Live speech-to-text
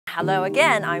Hello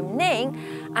again, I'm Ning,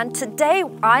 and today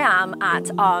I am at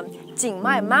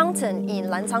Jingmai Mountain in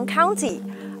Lancang County,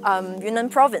 Yunnan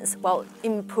Province, well,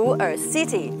 in Pu'er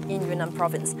City in Yunnan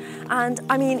Province. And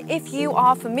I mean, if you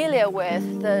are familiar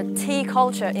with the tea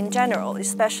culture in general,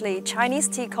 especially Chinese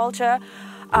tea culture,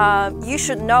 you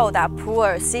should know that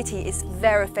Pu'er City is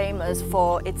very famous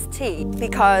for its tea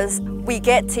because we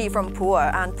get tea from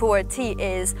Pu'er, and Pu'er tea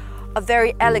is a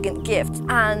very elegant gift.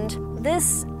 And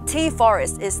this tea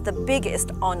forest is the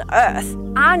biggest on earth.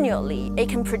 Annually, it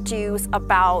can produce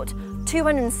about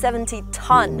 270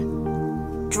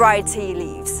 ton dry tea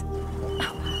leaves.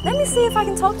 Let me see if I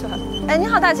can talk to her. 哎，你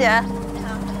好，大姐。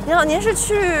你好，您是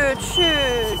去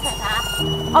采茶？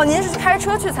哦，您是开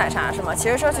车去采茶是吗？骑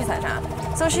着车去采茶。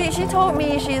So she told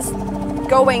me she's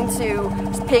going to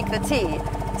pick the tea.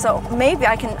 So maybe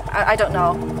I can, I don't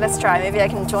know. Let's try. Maybe I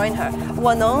can join her.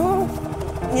 我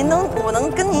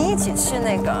能跟您一起去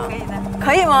那个？可以的。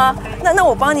可以吗？那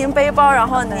我帮您背包，然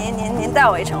后您带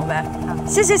我一程呗。好，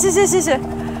谢谢。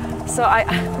So I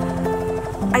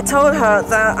told her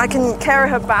that I can carry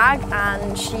her bag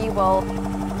and she will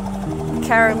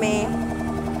carry me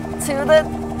to the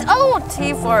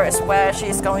tea forest where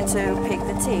she's going to pick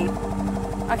the tea.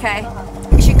 Okay.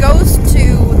 She goes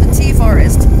to the tea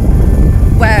forest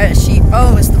where she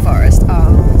owns the forest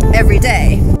every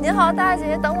day. 您好，大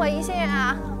姐，等我一下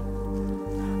啊。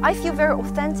I feel very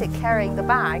authentic carrying the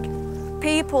bag.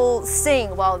 People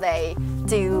sing while they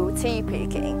do tea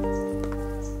picking.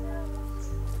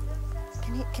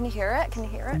 Can you hear it? Can you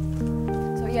hear it?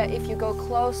 So yeah, if you go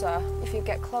closer, if you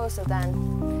get closer, then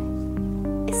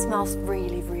it smells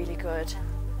really, really good.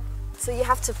 So you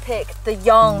have to pick the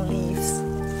young leaves.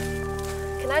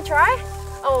 Can I try?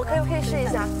 哦，可以试一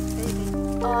下。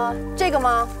这个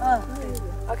吗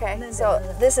？Okay, so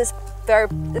this is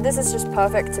just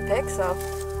perfect to pick. So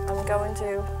I'm going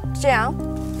to 这样。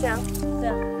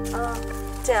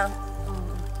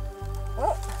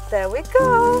Oh, there we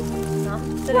go.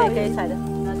 这里也可以采的，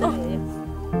这里也有。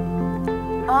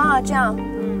啊，这样。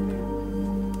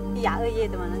一芽2叶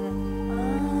的嘛，那个。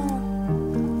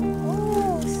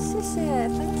哦，谢谢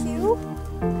 ，Thank you.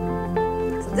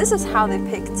 So this is how they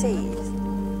pick teas.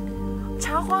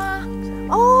 茶花。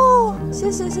哦，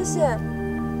谢谢。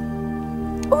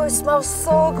Oh, it smells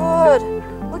so good.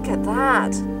 Look at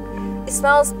that. It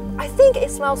smells. I think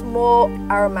it smells more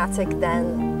aromatic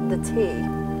than the tea.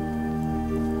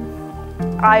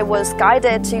 I was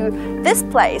guided to this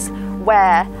place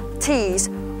where teas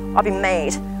are being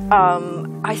made.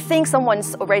 I think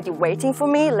someone's already waiting for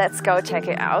me. Let's go check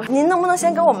it out. 您能不能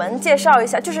先给我们介绍一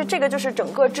下，这个就是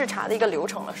整个制茶的一个流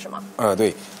程了，是吗？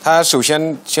对，它首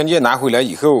先鲜叶拿回来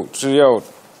以后是要，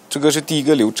这个是第一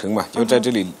个流程嘛，要在这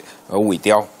里萎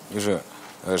凋，就是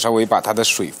稍微把它的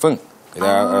水分给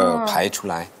它排出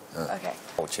来，OK，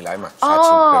 炒起来嘛。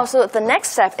Oh, so the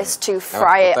next step is to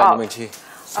fry it up.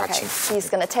 Okay, he's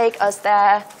gonna take us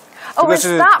there. Oh, is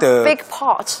that big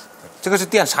pot? 这个是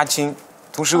电杀青，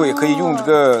同时我也可以用这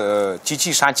个机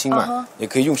器杀青嘛，也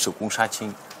可以用手工杀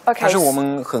青。Okay. 但是我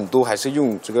们很多还是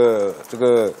用这个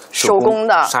手工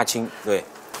的杀青，对。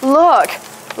Look,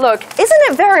 isn't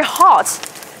it very hot?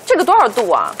 这个多少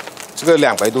度啊？这个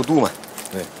200多度嘛，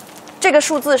对。这个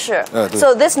数字是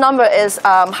，So this number is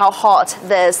how hot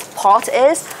this pot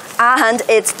is, and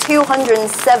it's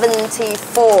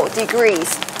 274 degrees.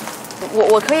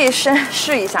 我可以试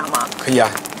一下吗？可以啊，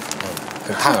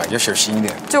很烫啊，要小心一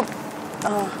点。OK，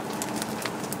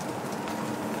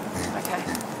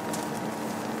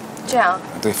 这样。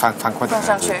对，放快点。放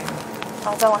上去，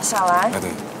然后再往下来。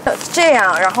对。这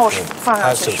样，然后放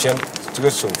上去。它首先这个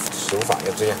手法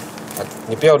要这样，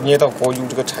你不要捏到锅，用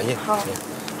这个茶叶。好。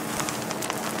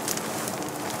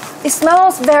It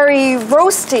smells very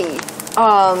roasty.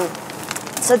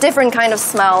 It's a different kind of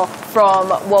smell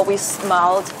from what we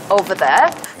smelled over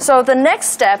there. So the next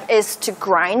step is to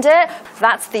grind it.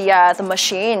 That's the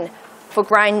machine for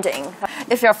grinding.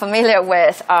 If you're familiar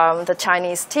with the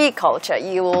Chinese tea culture,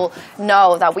 you will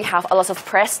know that we have a lot of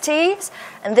pressed teas,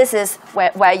 and this is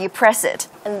where you press it,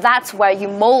 and that's where you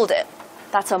mold it.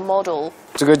 That's a model.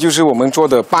 这个就是我们做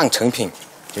的半成品，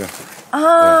就。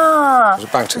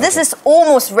This is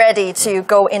almost ready to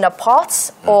go in a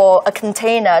pot or a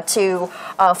container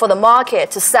for the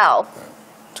market to sell.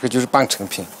 这个就是半成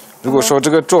品。如果说这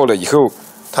个做了以后，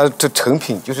它的成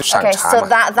品就是散茶嘛。Okay, so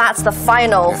that's the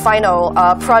final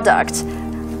product.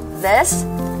 This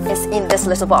is in this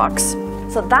little box.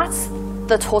 So that's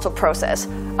the total process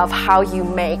of how you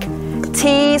make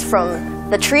teas from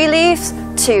the tree leaves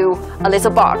to a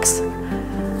little box.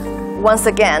 Once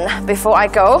again, before I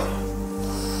go.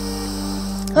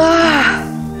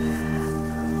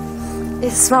 It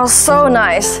smells so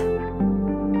nice.